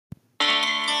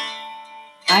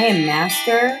I am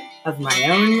master of my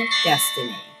own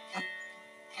destiny.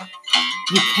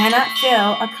 You cannot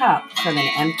fill a cup from an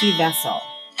empty vessel.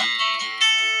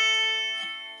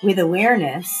 With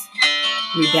awareness,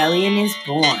 rebellion is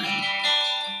born. I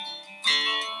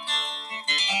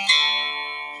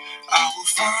will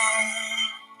find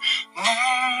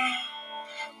my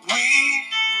way.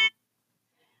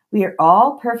 We are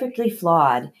all perfectly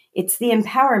flawed. It's the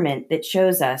empowerment that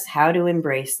shows us how to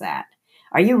embrace that.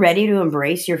 Are you ready to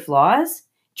embrace your flaws?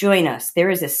 Join us. There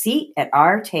is a seat at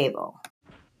our table.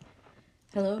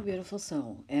 Hello, beautiful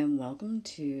soul, and welcome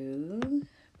to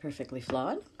Perfectly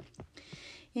Flawed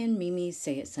and Mimi's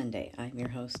Say It Sunday. I'm your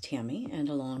host, Tammy, and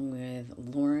along with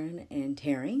Lauren and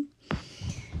Terry,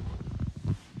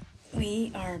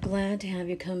 we are glad to have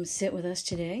you come sit with us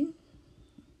today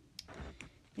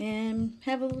and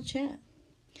have a little chat.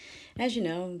 As you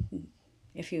know,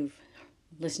 if you've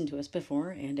listened to us before,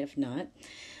 and if not,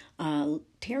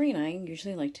 Terry and I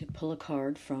usually like to pull a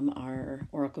card from our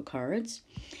Oracle cards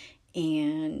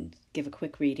and give a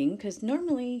quick reading, because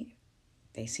normally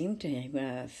they seem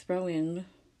to throw in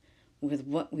with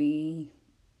what we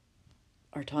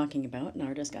are talking about in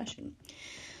our discussion.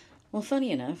 Well, funny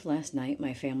enough, last night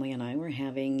my family and I were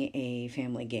having a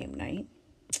family game night,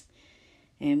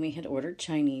 and we had ordered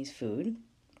Chinese food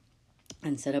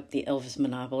and set up the Elvis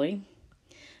Monopoly.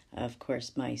 Of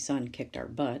course, my son kicked our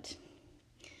butt.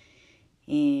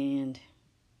 And,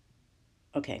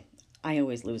 okay, I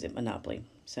always lose at Monopoly.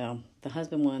 So the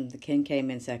husband won, the kid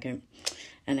came in second,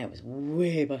 and I was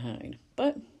way behind.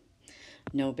 But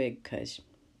no big, because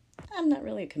I'm not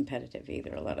really competitive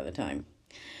either a lot of the time.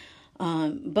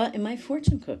 But in my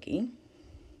fortune cookie,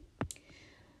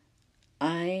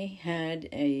 I had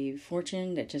a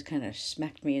fortune that just kind of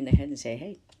smacked me in the head and say,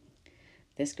 hey,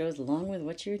 this goes along with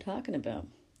what you're talking about.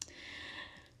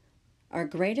 Our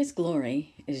greatest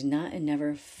glory is not in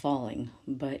never falling,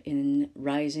 but in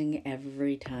rising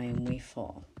every time we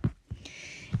fall.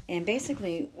 And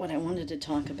basically what I wanted to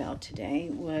talk about today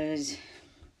was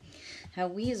how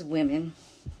we as women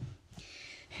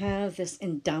have this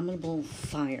indomitable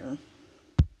fire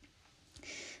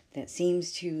that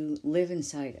seems to live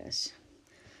inside us.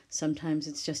 Sometimes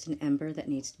it's just an ember that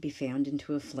needs to be fanned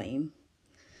into a flame.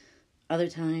 Other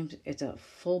times it's a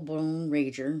full-blown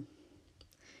rager.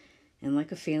 And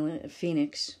like a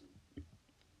phoenix,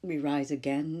 we rise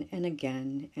again and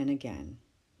again and again.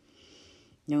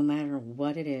 No matter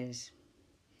what it is,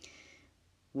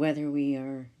 whether we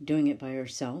are doing it by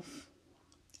ourselves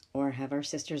or have our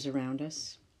sisters around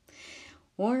us,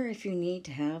 or if you need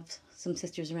to have some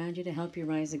sisters around you to help you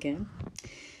rise again,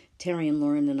 Terry and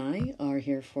Lauren and I are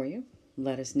here for you.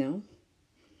 Let us know.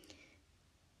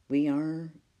 We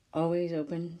are always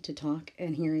open to talk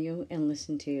and hear you and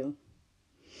listen to you.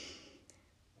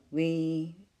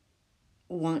 We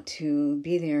want to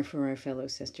be there for our fellow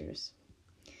sisters.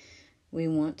 We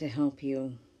want to help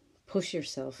you push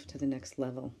yourself to the next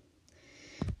level.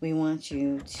 We want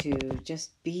you to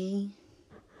just be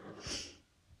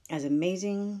as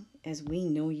amazing as we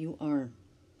know you are.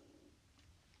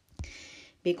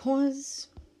 Because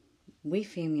we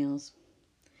females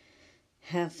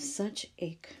have such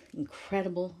an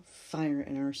incredible fire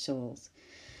in our souls.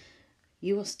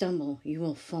 You will stumble, you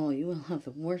will fall, you will have the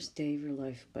worst day of your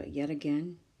life, but yet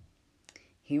again,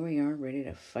 here we are ready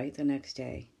to fight the next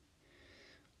day.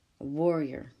 A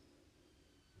warrior,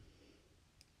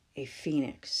 a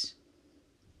phoenix,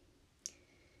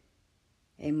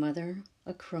 a mother,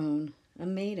 a crone, a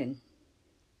maiden,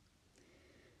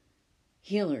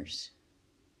 healers,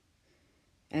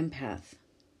 empath,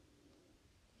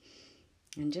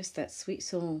 and just that sweet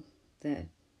soul that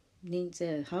needs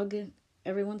a hug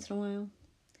every once in a while.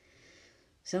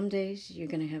 Some days you're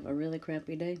going to have a really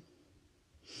crappy day.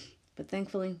 But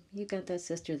thankfully, you got that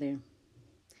sister there.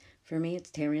 For me,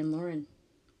 it's Terry and Lauren.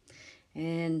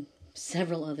 And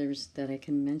several others that I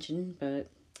can mention, but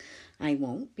I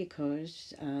won't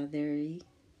because they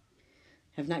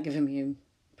have not given me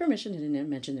permission to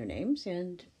mention their names.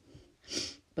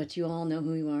 But you all know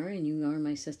who you are, and you are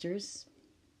my sisters.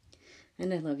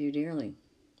 And I love you dearly.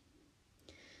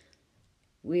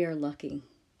 We are lucky.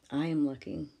 I am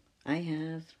lucky. I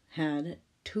have had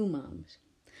 2 moms.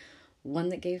 One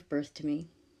that gave birth to me,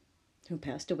 who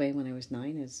passed away when I was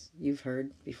 9, as you've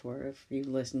heard before if you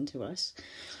listened to us.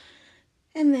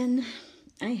 And then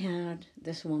I had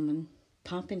this woman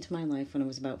pop into my life when I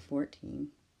was about 14,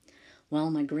 while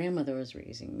my grandmother was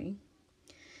raising me.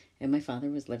 And my father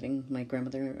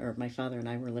and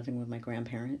I were living with my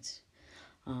grandparents.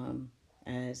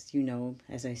 As you know,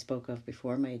 as I spoke of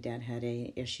before, my dad had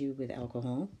an issue with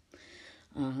alcohol.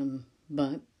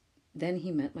 But then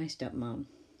he met my stepmom.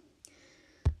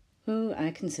 who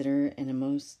I consider an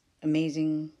most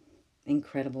amazing,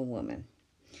 incredible woman.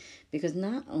 Because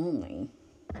not only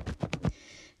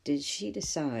did she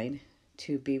decide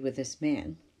to be with this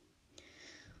man,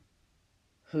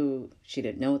 who she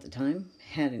didn't know at the time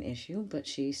had an issue, but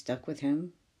she stuck with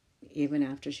him even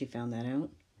after she found that out.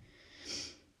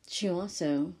 She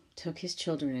also took his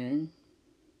children in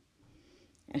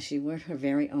as she were her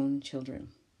very own children.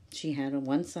 She had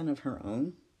one son of her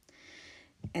own,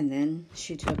 and then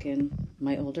she took in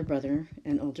my older brother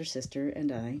and older sister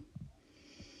and I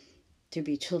to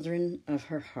be children of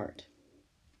her heart.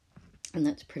 And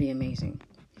that's pretty amazing,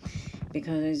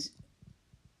 because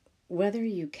whether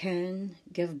you can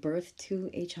give birth to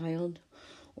a child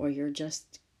or you're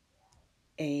just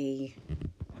I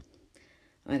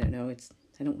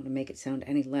don't want to make it sound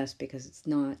any less because it's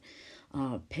not,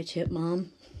 pitch hit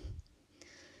mom.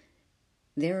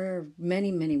 There are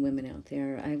many, many women out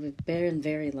there. I've been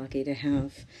very lucky to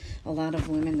have a lot of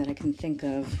women that I can think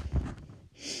of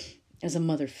as a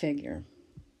mother figure.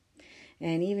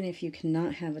 And even if you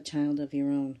cannot have a child of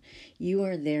your own, you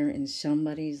are there in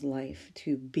somebody's life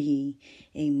to be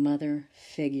a mother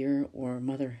figure or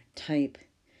mother type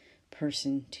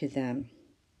person to them.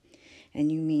 And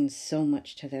you mean so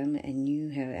much to them, and you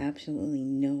have absolutely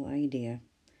no idea.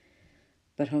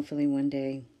 But hopefully one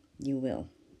day you will.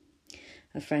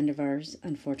 A friend of ours,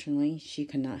 unfortunately, she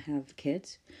could not have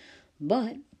kids,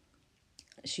 but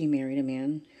she married a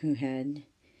man who had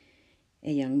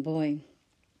a young boy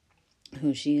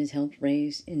who she has helped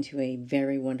raise into a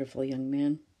very wonderful young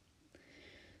man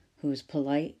who is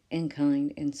polite and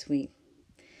kind and sweet.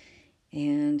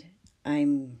 And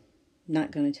I'm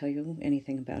not going to tell you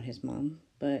anything about his mom,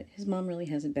 but his mom really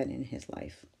hasn't been in his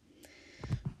life.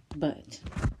 But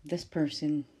this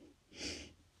person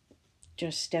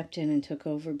just stepped in and took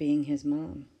over being his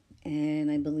mom. And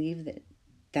I believe that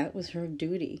that was her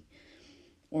duty,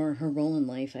 or her role in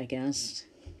life, I guess,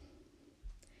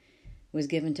 was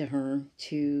given to her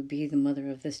to be the mother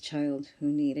of this child who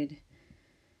needed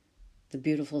the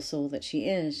beautiful soul that she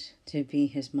is to be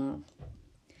his mom.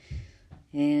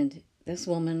 And this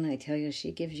woman, I tell you,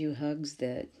 she gives you hugs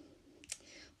that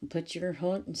will put your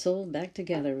heart and soul back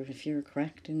together if you're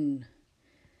cracked and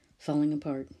falling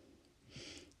apart.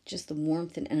 Just the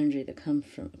warmth and energy that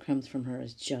comes from her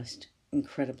is just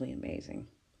incredibly amazing.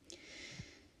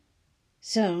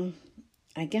 So,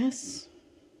 I guess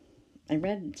I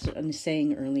read a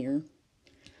saying earlier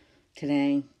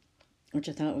today, which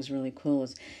I thought was really cool,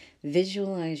 is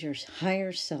visualize your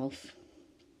higher self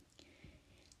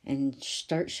and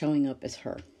start showing up as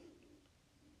her.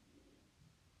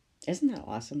 Isn't that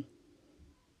awesome?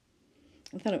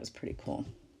 I thought it was pretty cool.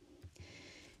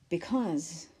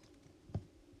 Because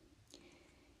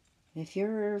if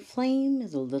your flame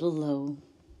is a little low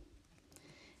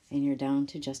and you're down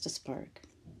to just a spark,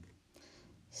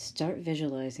 start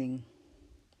visualizing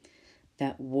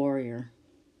that warrior,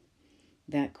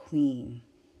 that queen,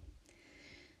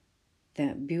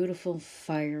 that beautiful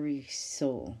fiery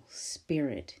soul,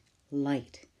 spirit,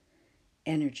 light,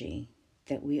 energy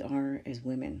that we are as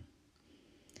women.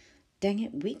 Dang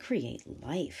it, we create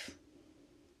life.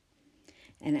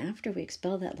 And after we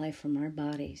expel that life from our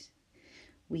bodies,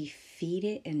 we feed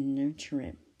it and nurture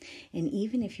it. And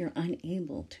even if you're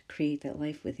unable to create that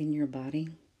life within your body,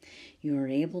 you are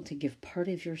able to give part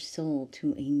of your soul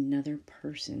to another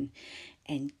person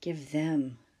and give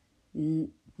them,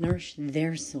 nourish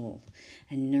their soul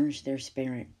and nourish their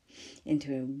spirit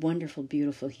into a wonderful,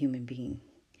 beautiful human being.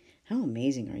 How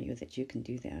amazing are you that you can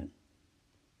do that?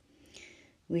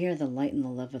 We are the light and the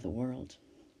love of the world.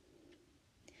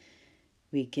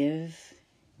 We give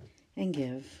and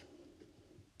give.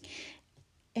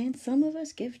 And some of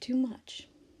us give too much.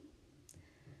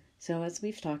 So as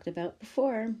we've talked about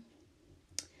before,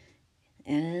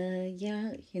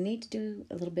 you need to do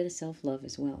a little bit of self-love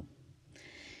as well.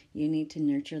 You need to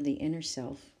nurture the inner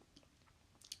self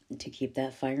to keep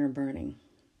that fire burning.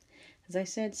 As I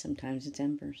said, sometimes it's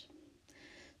embers.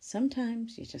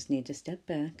 Sometimes you just need to step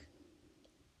back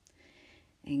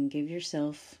and give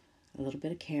yourself a little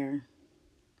bit of care.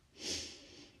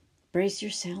 Brace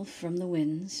yourself from the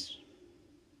winds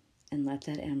and let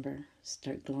that ember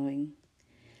start glowing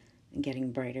and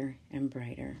getting brighter and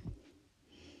brighter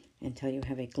until you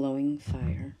have a glowing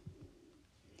fire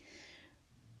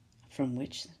from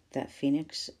which that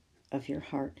phoenix of your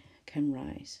heart can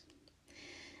rise.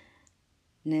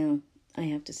 Now, I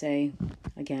have to say,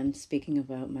 again, speaking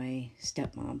about my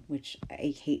stepmom, which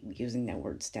I hate using that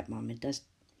word stepmom, it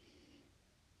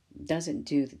doesn't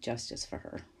do the justice for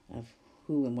her of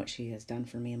who and what she has done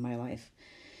for me in my life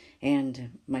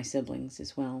and my siblings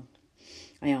as well.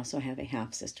 I also have a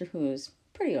half-sister who is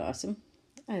pretty awesome.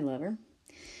 I love her.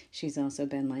 She's also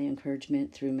been my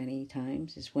encouragement through many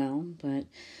times as well. But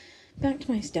back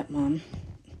to my stepmom.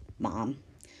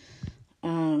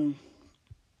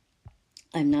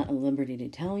 I'm not at liberty to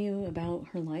tell you about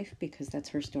her life because that's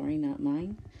her story, not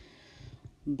mine.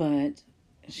 But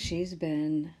she's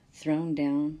been thrown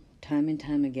down time and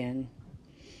time again.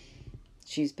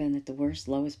 She's been at the worst,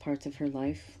 lowest parts of her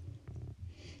life.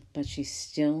 But she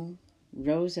still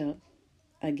rose up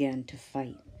again to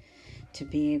fight, to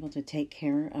be able to take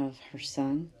care of her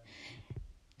son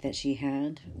that she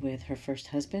had with her first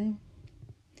husband,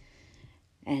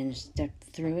 and stepped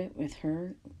through it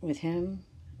with him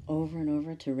over and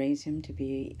over to raise him to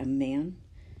be a man,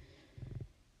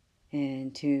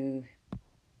 and to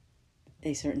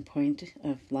a certain point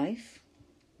of life.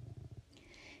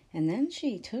 And then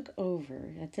she took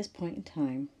over, at this point in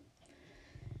time,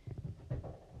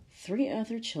 3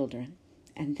 other children,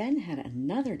 and then had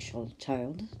another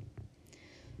child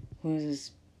who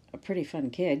was a pretty fun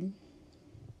kid.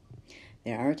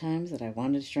 There are times that I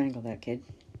wanted to strangle that kid,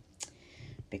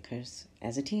 because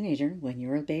as a teenager, when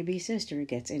your baby sister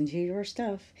gets into your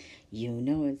stuff, you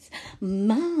know it's,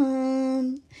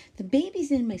 Mom, the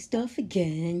baby's in my stuff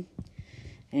again.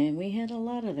 And we had a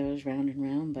lot of those round and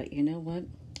round, but you know what?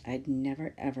 I'd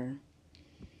never, ever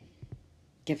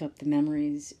give up the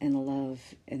memories and the love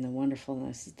and the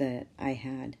wonderfulness that I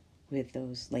had with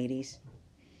those ladies.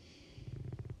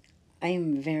 I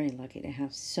am very lucky to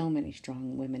have so many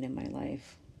strong women in my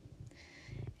life.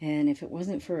 And if it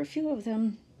wasn't for a few of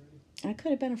them, I could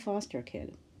have been a foster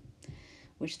kid,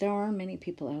 which there are many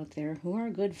people out there who are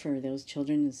good for those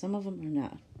children, and some of them are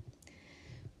not.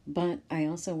 But I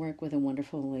also work with a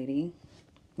wonderful lady.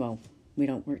 Well, we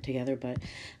don't work together, but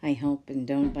I help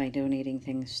and by donating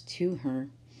things to her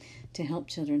to help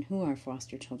children who are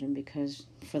foster children, because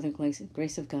for the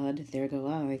grace of God, there go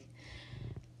I.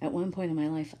 At one point in my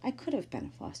life, I could have been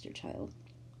a foster child,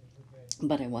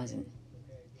 but I wasn't,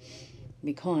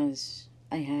 because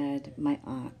I had my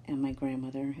aunt and my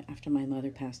grandmother after my mother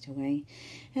passed away,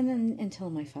 and then until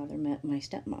my father met my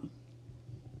stepmom.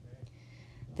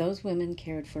 Those women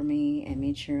cared for me and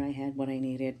made sure I had what I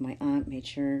needed. My aunt made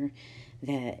sure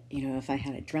that, if I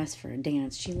had a dress for a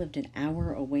dance, she lived an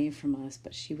hour away from us,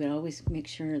 but she would always make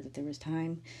sure that there was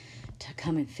time to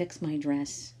come and fix my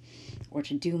dress, or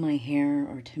to do my hair,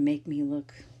 or to make me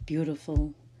look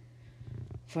beautiful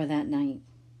for that night.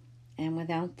 And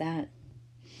without that,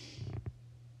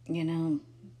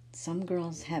 some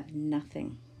girls have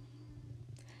nothing.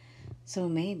 So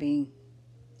maybe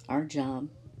our job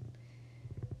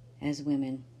as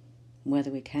women,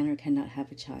 whether we can or cannot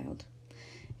have a child,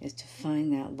 is to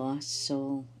find that lost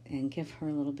soul and give her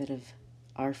a little bit of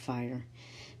our fire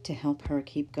to help her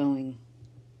keep going,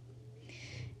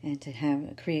 and to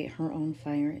create her own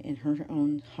fire in her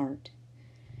own heart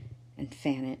and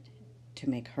fan it to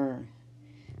make her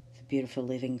the beautiful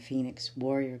living phoenix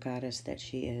warrior goddess that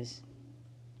she is.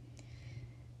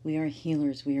 We are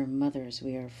healers, we are mothers,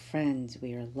 we are friends,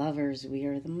 we are lovers, we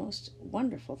are the most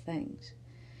wonderful things.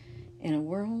 In a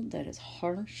world that is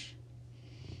harsh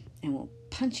and will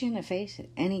punch you in the face at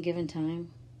any given time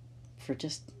for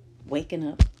just waking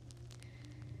up,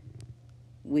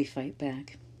 we fight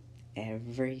back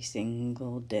every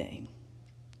single day.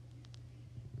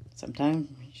 Sometimes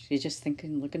you're just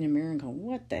thinking, look in the mirror and go,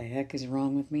 what the heck is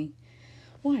wrong with me?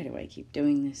 Why do I keep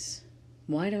doing this?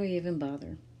 Why do I even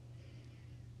bother?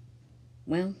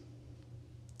 Well,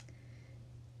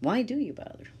 why do you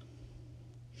bother?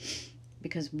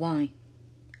 Because why?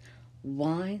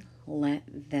 Why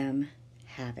let them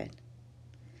have it?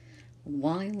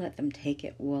 Why let them take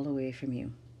it all away from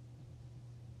you?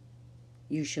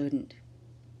 You shouldn't.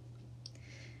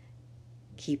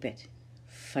 Keep it.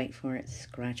 Fight for it.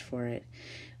 Scratch for it.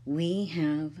 We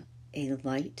have a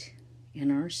light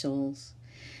in our souls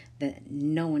that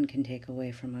no one can take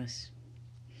away from us.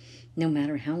 No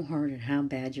matter how hard or how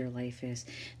bad your life is,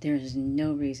 there is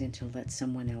no reason to let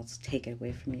someone else take it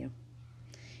away from you.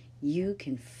 You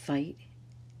can fight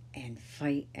and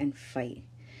fight and fight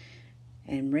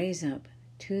and raise up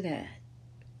to that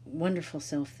wonderful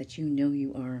self that you know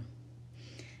you are.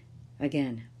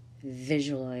 Again,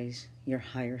 visualize your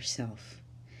higher self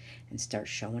and start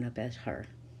showing up as her.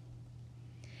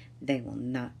 They will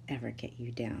not ever get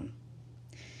you down.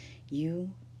 You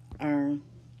are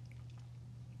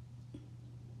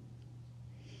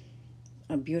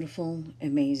a beautiful,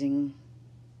 amazing,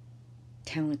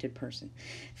 talented person.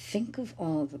 Think of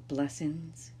all the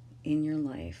blessings in your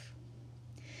life.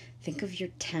 Think of your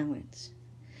talents.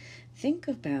 Think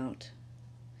about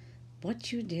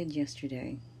what you did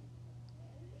yesterday.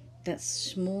 That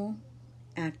small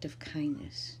act of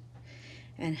kindness.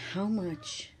 and how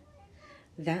much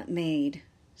that made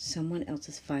someone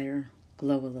else's fire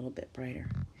glow a little bit brighter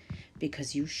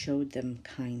because you showed them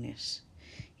kindness.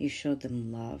 You showed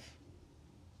them love.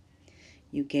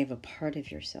 You gave a part of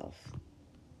yourself,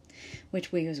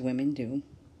 which we as women do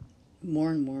more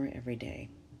and more every day.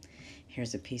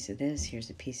 Here's a piece of this,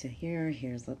 here's a piece of here,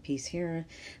 here's a piece here.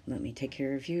 Let me take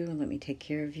care of you, let me take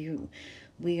care of you.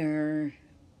 We are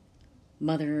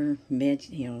mother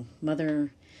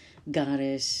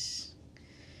goddess,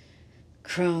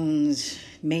 crones,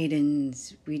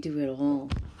 maidens. We do it all.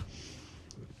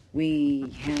 A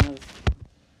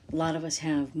lot of us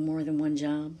have more than one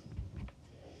job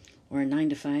or a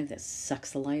 9-to-5 that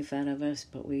sucks the life out of us,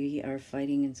 but we are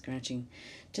fighting and scratching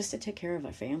just to take care of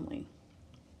our family.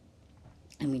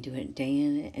 And we do it day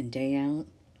in and day out.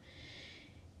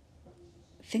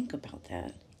 Think about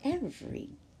that.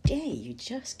 Every day you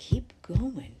just keep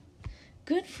going.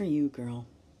 Good for you, girl.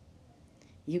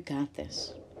 You got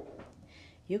this.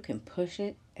 You can push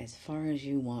it as far as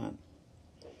you want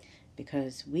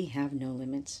because we have no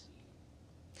limits.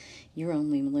 Your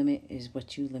only limit is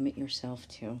what you limit yourself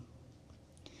to.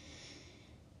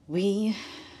 We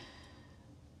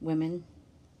women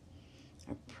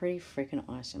are pretty freaking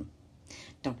awesome.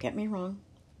 Don't get me wrong,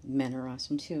 men are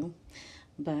awesome too,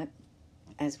 but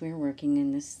as we're working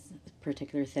in this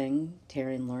particular thing,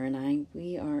 Terry and Laura and I,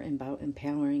 we are about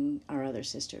empowering our other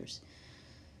sisters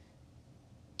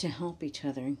to help each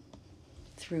other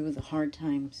through the hard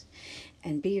times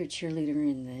and be your cheerleader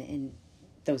in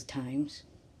those times,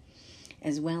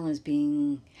 as well as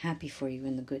being happy for you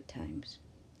in the good times.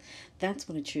 That's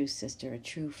what a true sister, a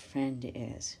true friend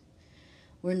is.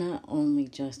 We're not only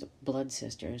just blood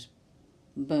sisters,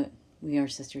 but we are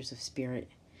sisters of spirit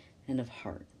and of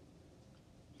heart.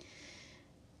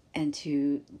 And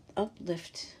to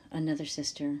uplift another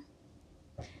sister,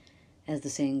 as the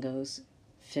saying goes,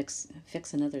 fix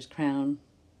another's crown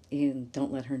and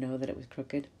don't let her know that it was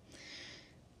crooked.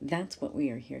 That's what we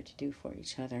are here to do for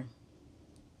each other.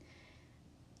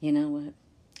 You know what?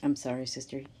 I'm sorry,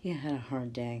 sister. You had a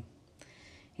hard day.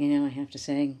 You know, I have to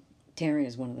say, Terry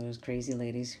is one of those crazy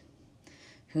ladies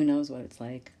who knows what it's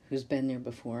like, who's been there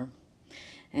before.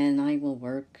 And I will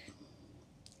work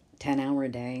 10-hour a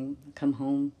day, come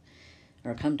home,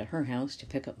 or come to her house to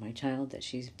pick up my child that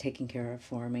she's taking care of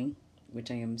for me, which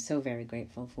I am so very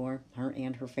grateful for, her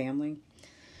and her family.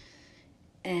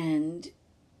 And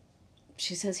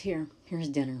she says, here's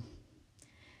dinner.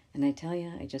 And I tell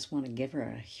you, I just want to give her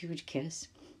a huge kiss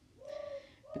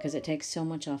because it takes so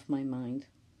much off my mind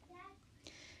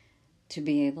to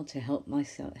be able to help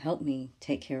me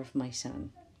take care of my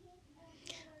son.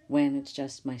 When it's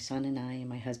just my son and I, and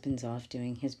my husband's off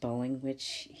doing his bowling,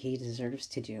 which he deserves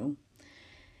to do.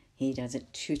 He does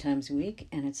it 2 times a week,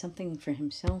 and it's something for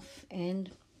himself.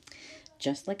 And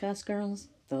just like us girls,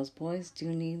 those boys do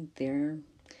need their,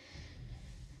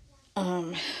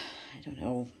 they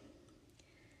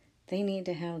need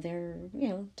to have their,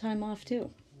 time off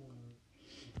too.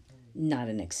 Not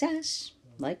in excess,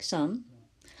 like some.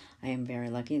 I am very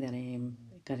lucky that I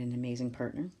got an amazing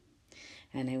partner.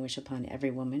 And I wish upon every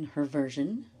woman her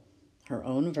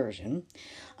own version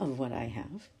of what I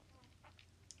have.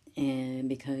 And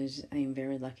because I am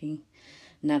very lucky,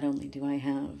 not only do I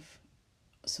have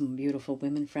some beautiful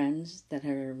women friends that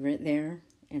are right there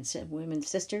and women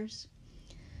sisters,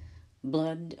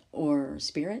 blood or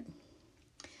spirit,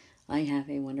 I have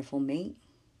a wonderful mate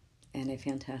and a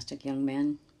fantastic young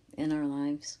man in our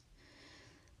lives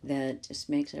that just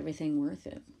makes everything worth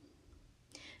it.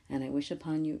 And I wish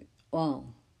upon you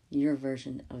all your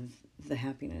version of the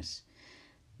happiness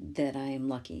that I am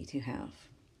lucky to have.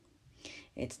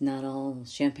 It's not all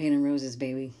champagne and roses,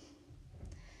 baby.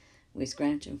 We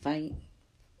scratch and fight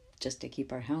just to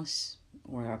keep our house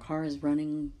or our cars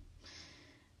running.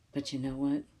 But you know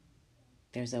what?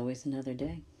 There's always another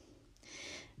day.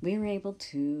 We were able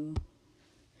to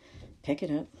pick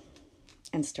it up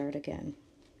and start again.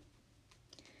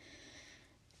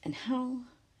 And how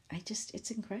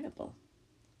it's incredible.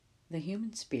 The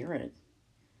human spirit.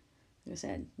 Like I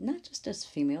said, not just us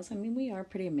females. I mean, we are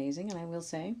pretty amazing, and I will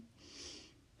say,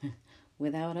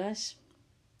 without us,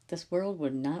 this world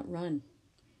would not run.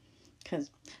 Because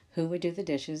who would do the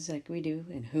dishes like we do,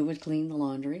 and who would clean the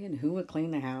laundry, and who would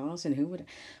clean the house, and who would...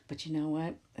 But you know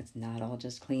what? It's not all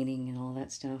just cleaning and all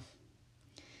that stuff.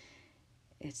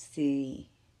 It's the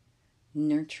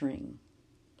nurturing,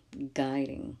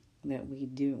 guiding that we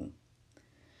do.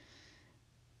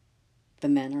 The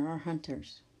men are our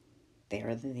hunters. They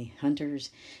are the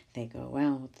hunters. They go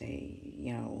out. They,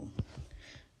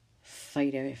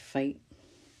 fight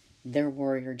their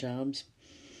warrior jobs.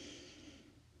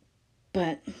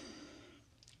 But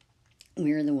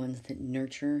We're the ones that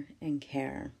nurture and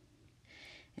care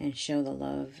and show the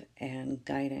love and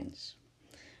guidance.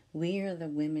 We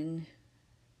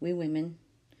women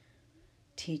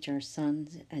teach our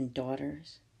sons and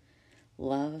daughters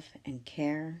love and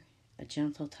care, a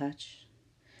gentle touch,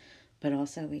 but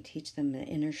also we teach them the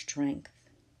inner strength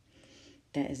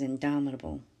that is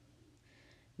indomitable,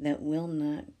 that will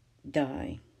not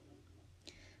die.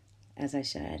 As I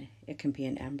said, it can be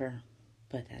an ember,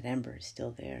 but that ember is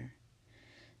still there.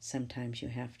 Sometimes you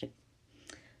have to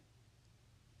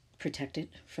protect it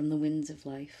from the winds of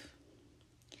life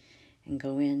and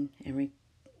go in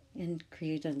and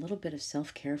create a little bit of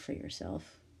self-care for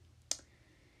yourself.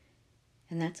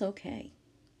 And that's okay.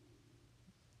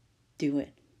 Do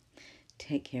it.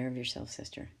 Take care of yourself,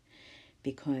 sister,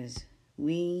 because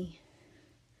we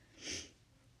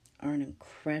are an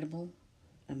incredible,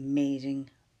 amazing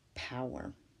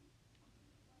power.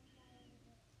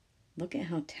 Look at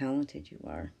how talented you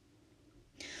are.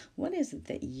 What is it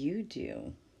that you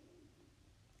do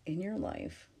in your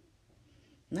life?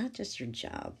 Not just your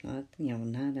job,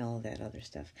 not all that other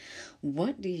stuff.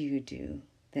 What do you do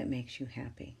that makes you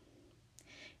happy?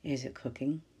 Is it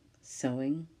cooking,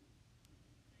 sewing?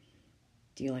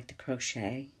 Do you like to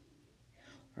crochet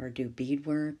or do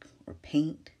beadwork or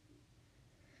paint?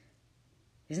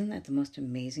 Isn't that the most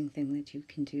amazing thing that you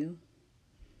can do?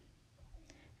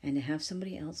 And to have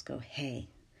somebody else go, hey,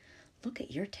 look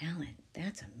at your talent.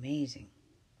 That's amazing.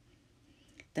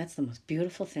 That's the most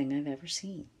beautiful thing I've ever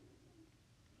seen.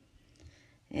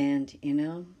 And,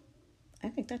 I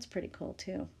think that's pretty cool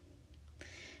too.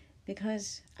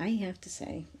 Because I have to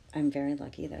say, I'm very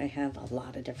lucky that I have a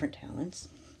lot of different talents.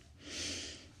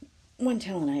 One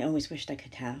talent I always wished I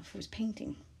could have was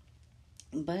painting.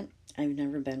 But I've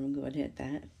never been good at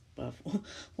that.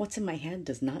 What's in my head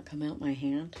does not come out my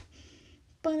hand.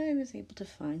 But I was able to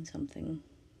find something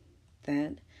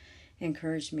that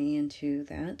encouraged me into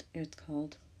that. It's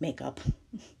called makeup.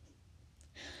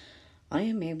 I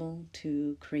am able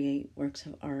to create works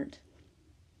of art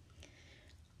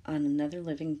on a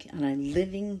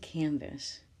living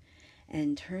canvas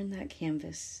and turn that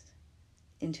canvas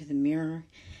into the mirror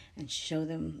and show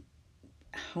them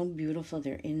how beautiful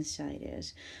their inside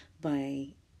is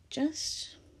by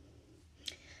just,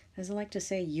 as I like to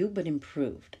say, but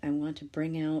improved. I want to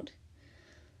bring out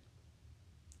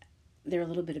their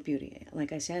little bit of beauty.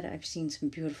 Like I said, I've seen some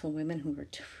beautiful women who are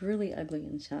truly ugly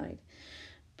inside,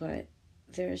 but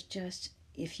there's just,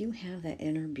 if you have that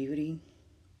inner beauty,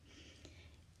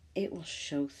 it will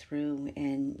show through,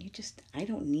 and I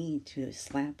don't need to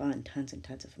slap on tons and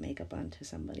tons of makeup onto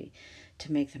somebody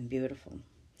to make them beautiful.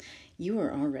 You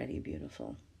are already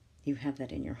beautiful. You have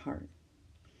that in your heart.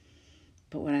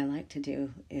 But what I like to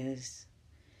do is,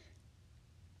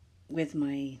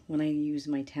 when I use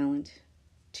my talent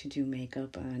to do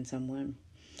makeup on someone,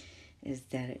 is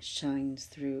that it shines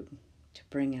through to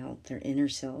bring out their inner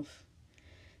self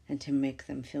and to make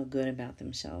them feel good about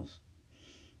themselves.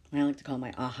 I like to call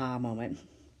my aha moment.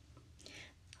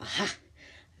 Aha!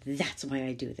 That's why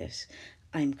I do this.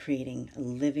 I'm creating a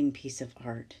living piece of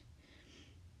art.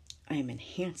 I am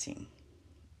enhancing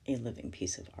a living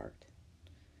piece of art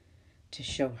to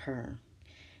show her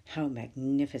how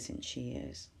magnificent she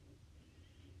is.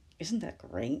 Isn't that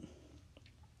great?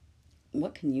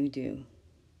 What can you do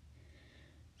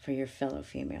for your fellow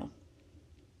female?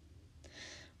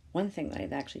 One thing that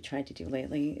I've actually tried to do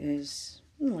lately is,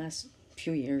 in the last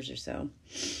few years or so,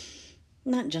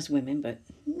 not just women, but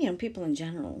people in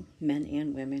general, men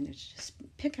and women, is just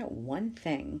pick out one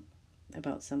thing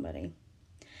about somebody.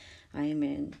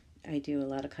 I do a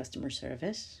lot of customer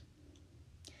service,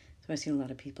 so I see a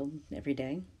lot of people every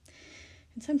day,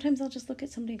 and sometimes I'll just look at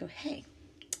somebody and go, hey,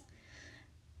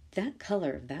 that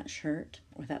color of that shirt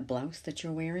or that blouse that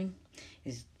you're wearing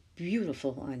is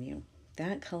beautiful on you.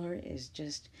 That color is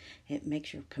it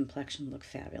makes your complexion look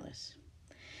fabulous.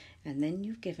 And then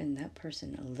you've given that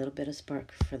person a little bit of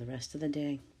spark for the rest of the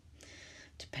day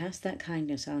to pass that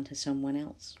kindness on to someone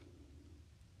else.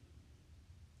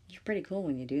 You're pretty cool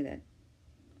when you do that.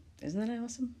 Isn't that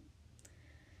awesome?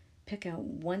 Pick out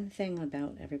one thing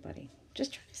about everybody.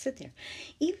 Just try to sit there.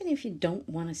 Even if you don't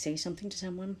want to say something to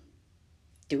someone,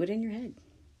 do it in your head.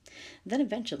 Then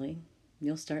eventually,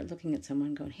 you'll start looking at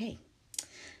someone going, hey,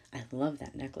 I love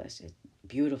that necklace. It's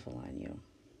beautiful on you.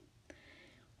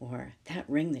 Or that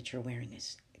ring that you're wearing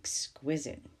is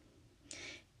exquisite.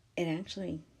 It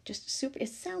actually it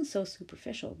sounds so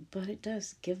superficial, but it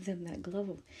does give them that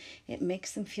glow. It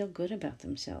makes them feel good about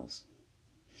themselves.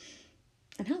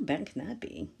 And how bad can that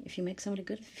be if you make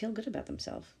somebody feel good about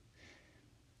themselves?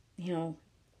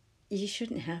 you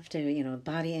shouldn't have to,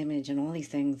 body image and all these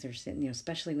things are,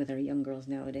 especially with our young girls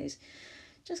nowadays.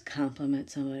 Just compliment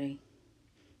somebody.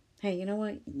 Hey, you know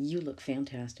what? You look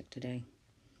fantastic today.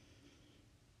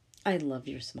 I love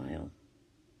your smile.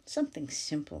 Something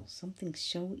simple, something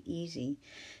so easy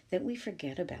that we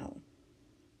forget about.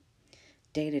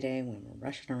 Day to day when we're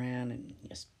rushing around and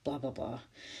just blah, blah, blah.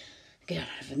 Get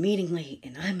out of a meeting late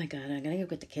and oh my God, I gotta go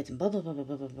get the kids and blah, blah, blah, blah,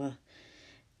 blah, blah, blah.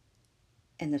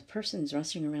 And the person's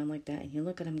rushing around like that and you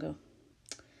look at them and go,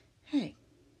 hey,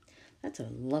 that's a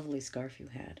lovely scarf you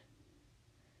had.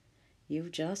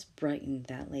 You've just brightened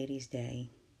that lady's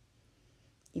day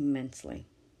immensely.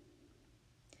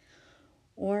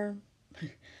 Or,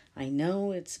 I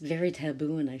know it's very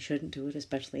taboo and I shouldn't do it,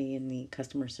 especially in the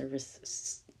customer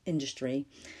service industry,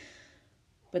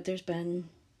 but there's been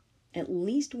at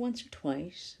least once or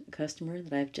twice a customer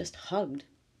that I've just hugged.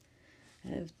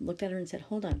 I've looked at her and said,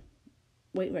 hold on,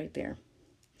 wait right there.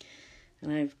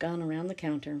 And I've gone around the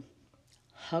counter,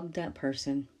 hugged that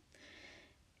person,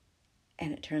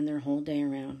 and it turned their whole day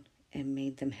around and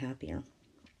made them happier.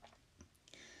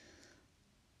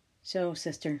 So,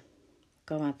 sister,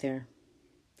 go out there.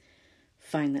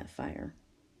 Find that fire.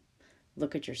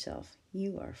 Look at yourself.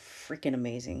 You are freaking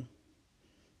amazing.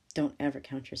 Don't ever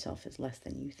count yourself as less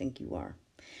than you think you are,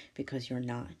 because you're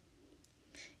not.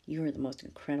 You are the most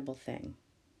incredible thing.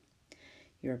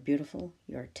 You're beautiful,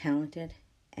 you're talented,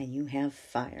 and you have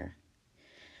fire.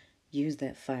 Use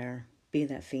that fire. Be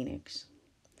that phoenix.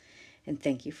 And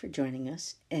thank you for joining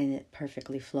us in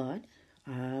Perfectly Flawed.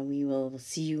 We will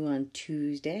see you on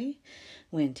Tuesday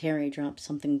when Terry drops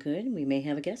something good. We may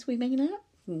have a guest, we may not.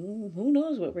 Who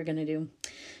knows what we're going to do.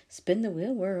 Spin the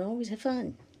wheel, we're always have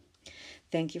fun.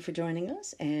 Thank you for joining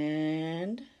us,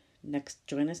 and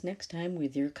join us next time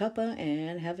with your cuppa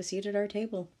and have a seat at our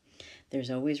table. There's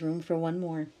always room for one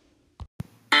more.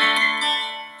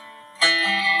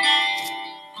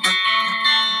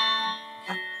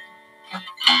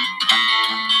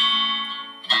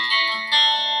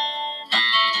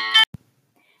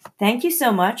 Thank you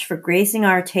so much for gracing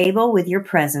our table with your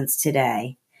presence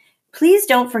today. Please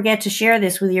don't forget to share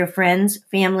this with your friends,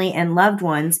 family, and loved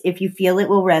ones if you feel it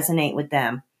will resonate with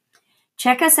them.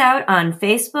 Check us out on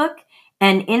Facebook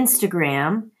and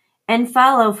Instagram and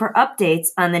follow for updates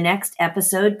on the next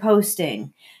episode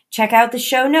posting. Check out the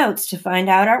show notes to find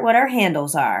out what our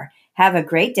handles are. Have a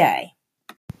great day.